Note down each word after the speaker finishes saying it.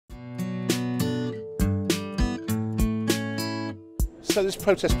So this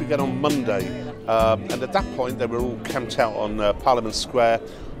protest began on Monday, and at that point they were all camped out on Parliament Square,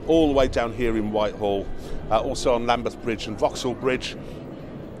 all the way down here in Whitehall, also on Lambeth Bridge and Vauxhall Bridge,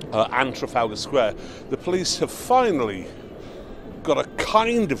 and Trafalgar Square. The police have finally got a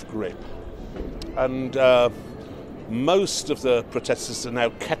kind of grip, and most of the protesters are now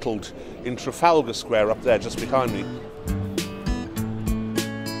kettled in Trafalgar Square up there just behind me.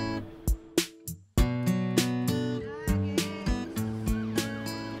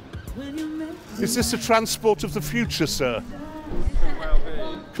 Is this a transport of the future, sir? Well be.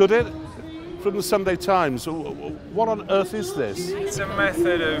 Could it? From the Sunday Times. What on earth is this? It's a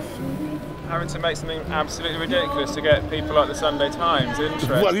method of having to make something absolutely ridiculous to get people like the Sunday Times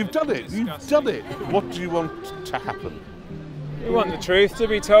interested. Well, you've done it. You've done it. What do you want to happen? We want the truth to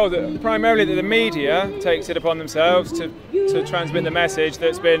be told, that primarily that the media takes it upon themselves to transmit the message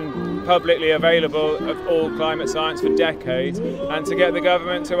that's been publicly available of all climate science for decades, and to get the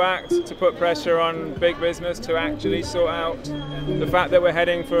government to act, to put pressure on big business to actually sort out the fact that we're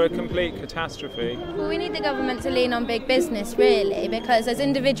heading for a complete catastrophe. Well, we need the government to lean on big business, really, because as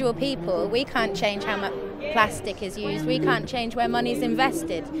individual people we can't change how much plastic is used, we can't change where money's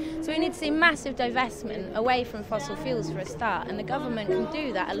invested. So we need to see massive divestment away from fossil fuels for a start, and the government can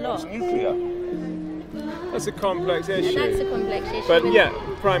do that a lot. Nuclear. That's a complex issue. That's a complex issue. But yeah,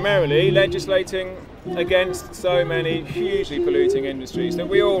 primarily legislating against so many hugely polluting industries that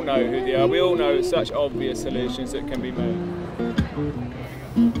we all know who they are. We all know such obvious solutions that can be made.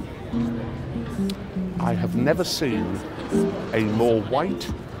 I have never seen a more white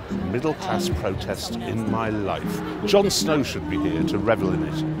middle-class protest in my life. Jon Snow should be here to revel in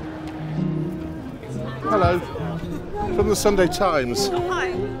it. Hello, from the Sunday Times. Oh,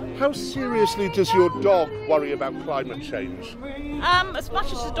 hi. How seriously does your dog worry about climate change? As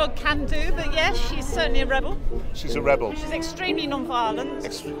much as a dog can do, but yes, she's certainly a rebel. She's a rebel. She's extremely non-violent.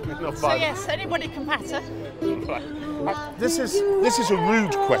 Extremely not So violent. yes, anybody can pat her. Right. This is a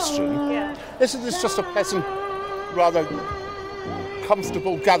rude question. Yeah. Isn't this just a pleasant, rather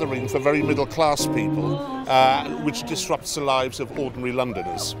comfortable gathering for very middle-class people, which disrupts the lives of ordinary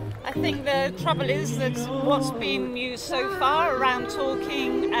Londoners? I think the trouble is that what's been used so far around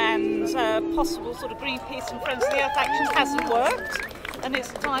talking and possible sort of Greenpeace and Friends of the Earth actions hasn't worked, and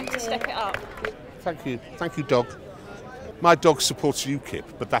it's time to step it up. Thank you, dog. My dog supports UKIP,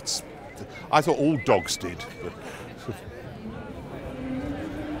 but I thought all dogs did. But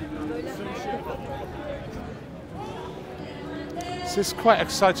this is quite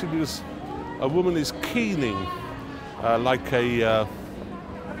exciting because a woman is keening like a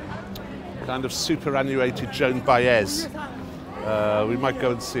kind of superannuated Joan Baez. We might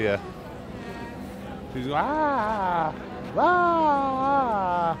go and see her. She's ah.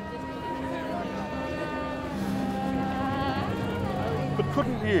 But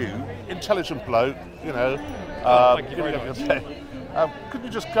couldn't you, intelligent bloke, couldn't you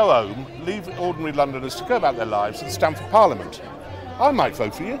just go home, leave ordinary Londoners to go about their lives and stand for Parliament? I might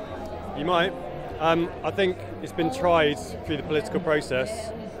vote for you. You might. I think it's been tried through the political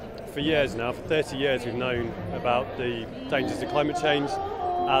process for years now. For 30 years we've known about the dangers of climate change.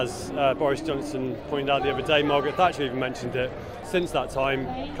 As Boris Johnson pointed out the other day, Margaret Thatcher even mentioned it. Since that time,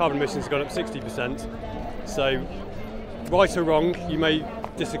 carbon emissions have gone up 60%. So, right or wrong, you may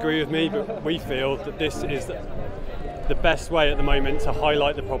disagree with me, but we feel that this is the best way at the moment to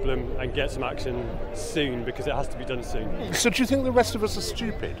highlight the problem and get some action soon, because it has to be done soon. So do you think the rest of us are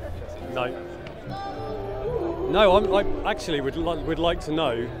stupid? No. No, I actually would like to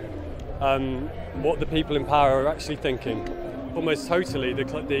know what the people in power are actually thinking. Almost totally,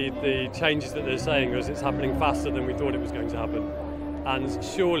 the changes that they're saying is it's happening faster than we thought it was going to happen. And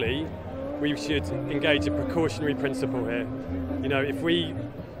surely we should engage a precautionary principle here. You know, if we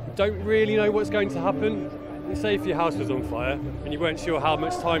don't really know what's going to happen, say if your house was on fire and you weren't sure how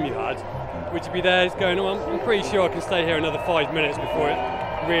much time you had, would you be there going, oh, I'm pretty sure I can stay here another 5 minutes before it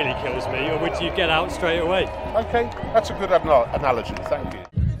really kills me, or would you get out straight away? Okay, that's a good analogy, thank you.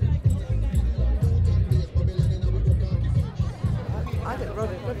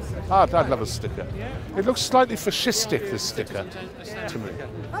 I'd love a sticker. It looks slightly fascistic, this sticker, to me.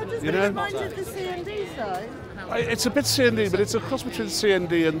 Oh, does You it know? remind you of the CND side? It's a bit CND, but it's a cross between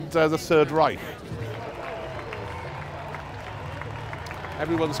CND and the Third Reich.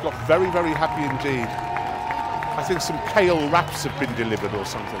 Everyone's got very, very happy indeed. I think some kale wraps have been delivered or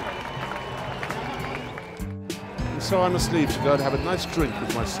something. And so I must leave to go and have a nice drink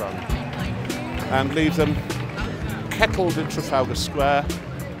with my son and leave them kettled in Trafalgar Square,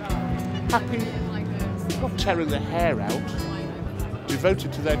 happy, not tearing their hair out,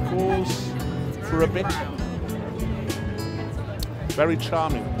 devoted to their cause for a bit. Very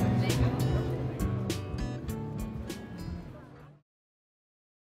charming.